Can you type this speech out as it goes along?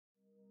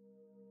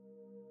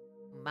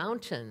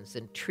mountains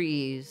and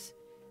trees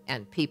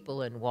and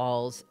people and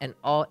walls and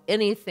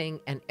anything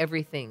and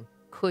everything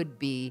could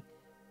be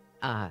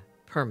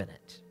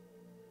permanent.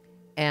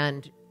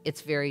 And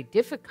it's very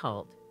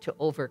difficult to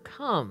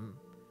overcome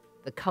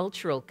the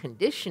cultural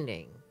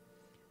conditioning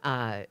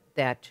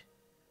that,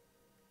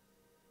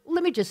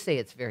 let me just say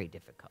it's very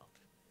difficult.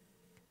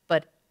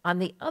 But on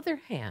the other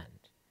hand,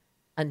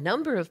 a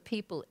number of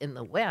people in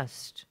the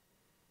West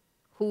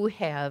who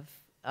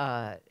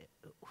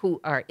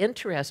are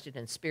interested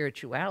in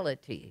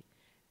spirituality,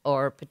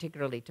 or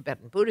particularly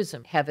Tibetan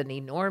Buddhism, have an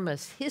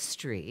enormous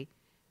history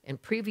in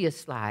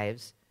previous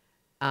lives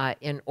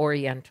in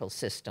Oriental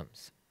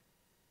systems.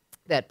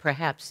 That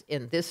perhaps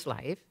in this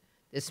life,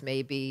 this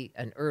may be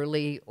an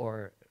early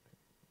or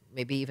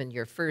maybe even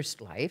your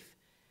first life,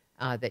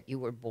 that you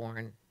were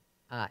born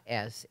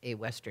as a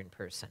Western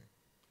person.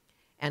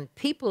 And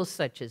people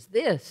such as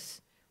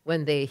this,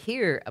 when they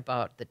hear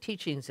about the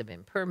teachings of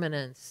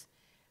impermanence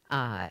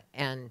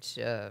and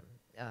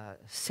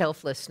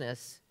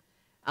selflessness,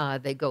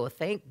 they go,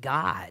 thank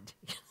God.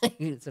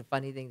 It's a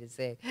funny thing to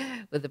say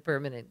with a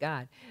permanent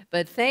God.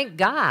 But thank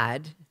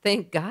God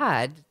that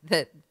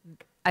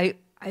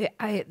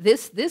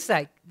this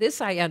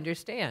I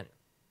understand.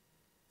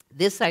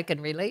 This I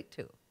can relate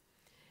to.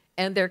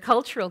 And their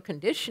cultural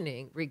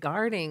conditioning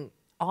regarding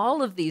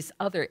all of these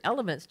other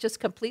elements just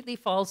completely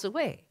falls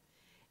away.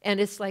 And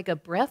it's like a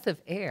breath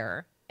of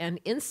air, and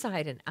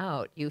inside and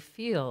out you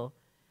feel,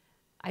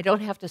 I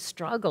don't have to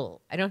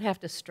struggle. I don't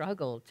have to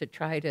struggle to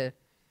try to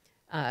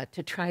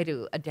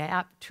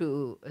adapt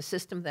to a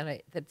system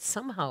that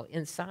somehow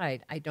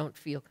inside I don't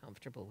feel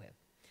comfortable with.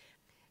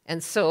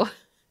 And so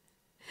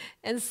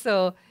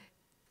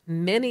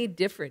many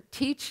different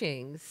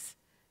teachings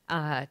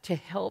to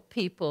help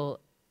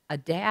people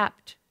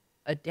adapt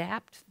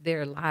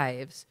their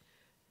lives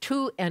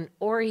to an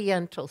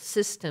Oriental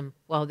system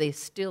while they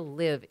still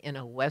live in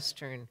a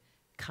Western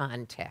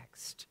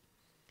context.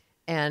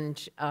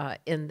 And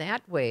in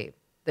that way,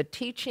 the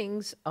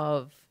teachings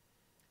of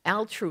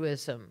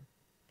altruism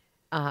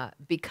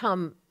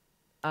become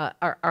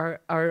are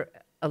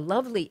a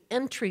lovely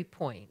entry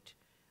point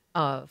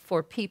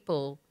for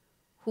people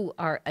who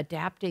are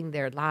adapting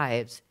their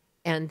lives,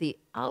 and the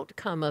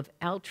outcome of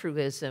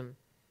altruism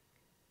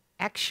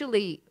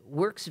actually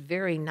works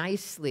very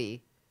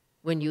nicely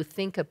when you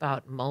think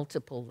about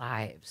multiple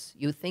lives.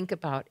 You think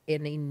about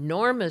an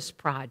enormous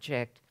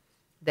project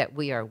that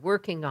we are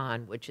working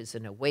on, which is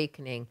an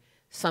awakening,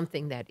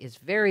 something that is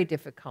very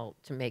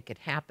difficult to make it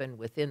happen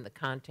within the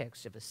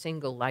context of a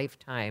single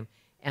lifetime,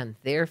 and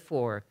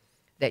therefore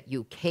that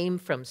you came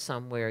from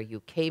somewhere,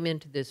 you came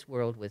into this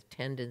world with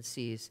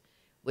tendencies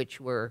which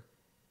were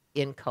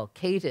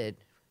inculcated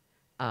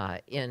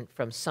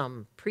from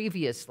some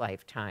previous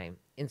lifetime,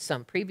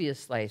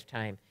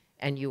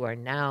 and you are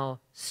now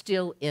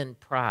still in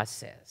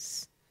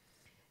process.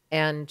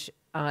 And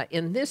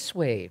in this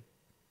way,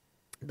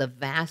 the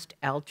vast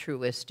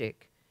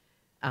altruistic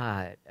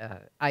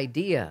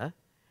idea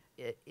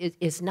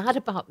is not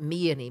about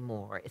me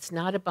anymore. It's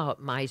not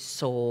about my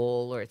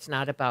soul, or it's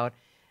not about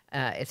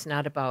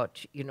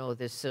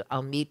this.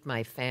 I'll meet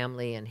my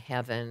family in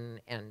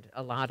heaven, and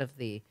a lot of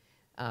the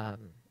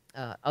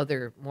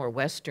other more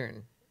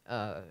Western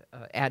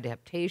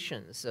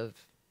adaptations of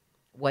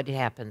what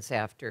happens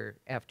after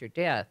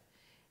death.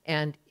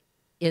 And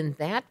in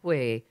that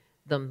way,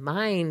 the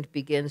mind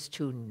begins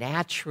to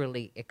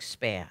naturally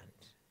expand.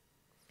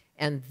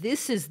 And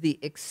this is the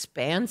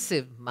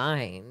expansive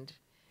mind,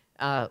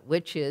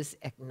 which is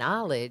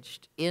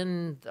acknowledged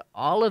in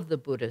all of the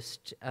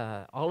Buddhist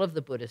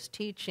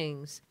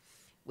teachings.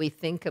 We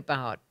think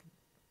about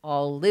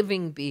all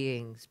living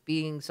beings,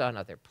 beings on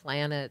other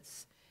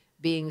planets,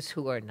 beings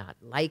who are not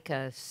like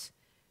us,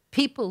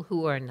 people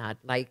who are not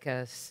like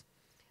us,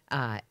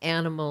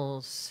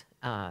 animals,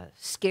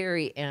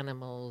 scary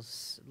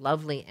animals,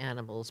 lovely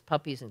animals,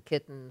 puppies and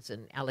kittens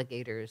and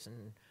alligators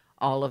and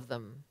all of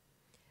them,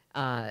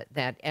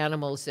 that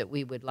animals that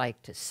we would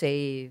like to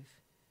save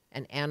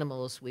and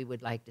animals we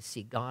would like to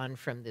see gone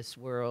from this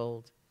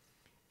world.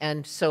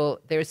 And so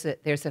there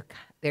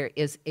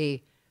is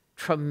a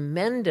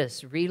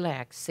tremendous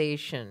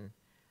relaxation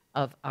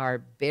of our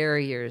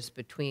barriers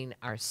between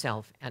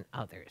ourself and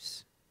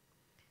others.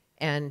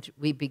 And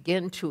we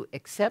begin to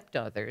accept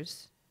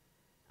others,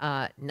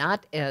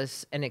 not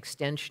as an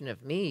extension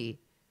of me,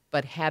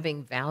 but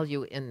having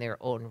value in their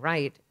own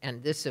right.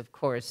 And this, of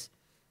course,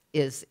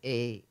 is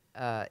the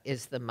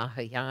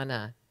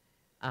Mahayana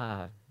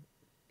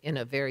in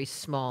a very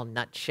small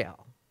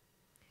nutshell.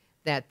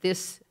 That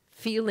this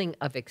feeling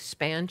of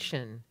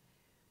expansion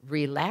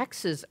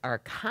relaxes our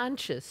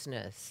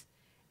consciousness,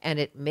 and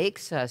it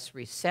makes us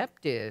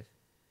receptive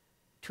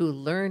to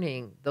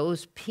learning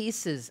those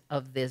pieces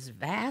of this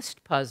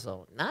vast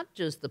puzzle, not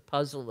just the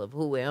puzzle of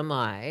who am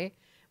I,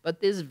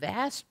 but this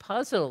vast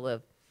puzzle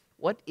of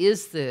what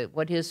is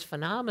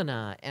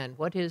phenomena, and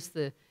what is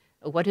the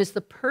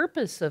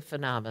purpose of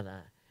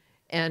phenomena,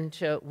 and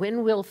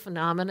when will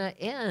phenomena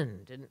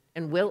end,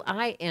 and will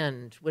I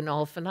end when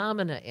all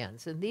phenomena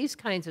ends? And these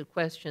kinds of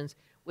questions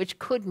which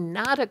could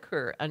not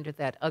occur under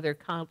that other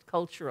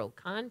cultural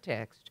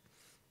context,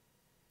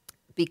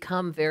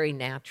 become very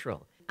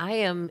natural. I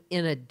am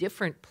in a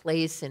different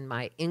place in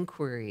my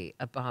inquiry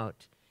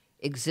about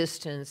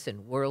existence and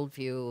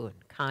worldview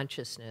and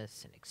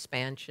consciousness and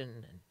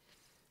expansion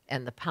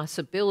and the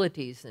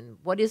possibilities and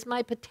what is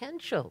my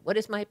potential? What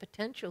is my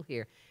potential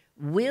here?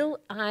 Will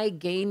I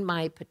gain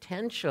my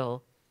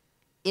potential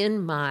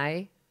in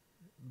my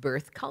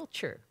birth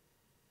culture?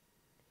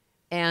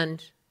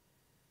 And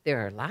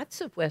there are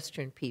lots of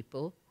Western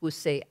people who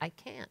say, I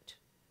can't.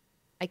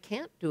 I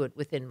can't do it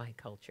within my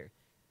culture.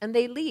 And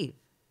they leave.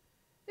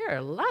 There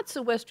are lots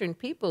of Western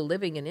people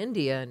living in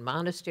India in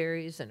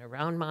monasteries and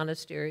around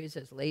monasteries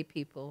as lay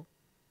people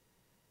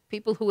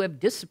who have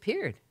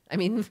disappeared. I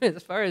mean,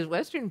 as far as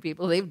Western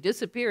people, they've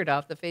disappeared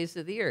off the face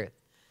of the earth.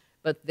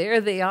 But there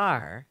they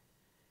are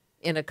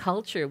in a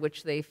culture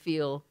which they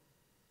feel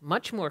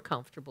much more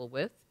comfortable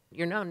with.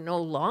 You're now no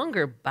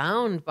longer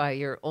bound by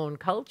your own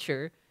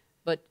culture,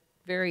 but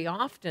very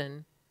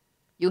often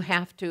you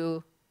have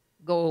to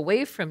go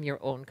away from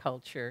your own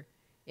culture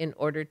in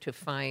order to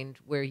find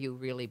where you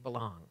really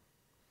belong.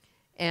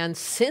 And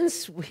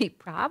since we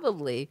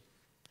probably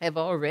have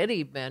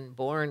already been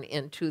born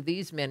into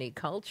these many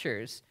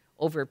cultures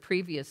over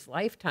previous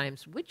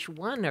lifetimes, which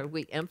one are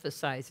we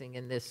emphasizing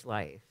in this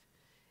life?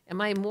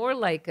 Am I more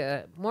like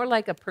a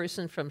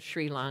person from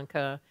Sri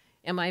Lanka?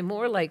 Am I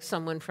more like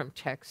someone from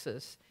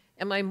Texas?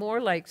 Am I more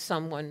like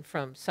someone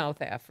from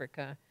South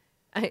Africa?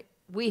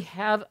 We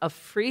have a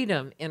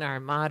freedom in our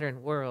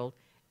modern world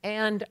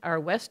and our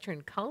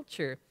Western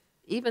culture,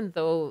 even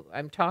though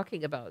I'm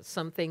talking about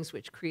some things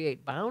which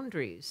create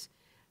boundaries,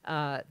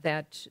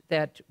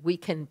 that we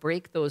can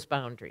break those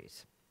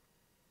boundaries.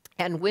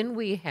 And when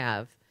we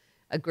have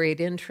a great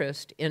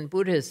interest in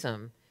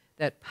Buddhism,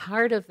 that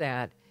part of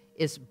that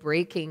is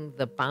breaking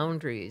the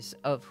boundaries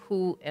of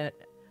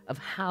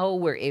how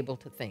we're able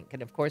to think.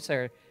 And of course,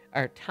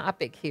 our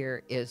topic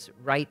here is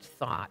right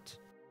thought.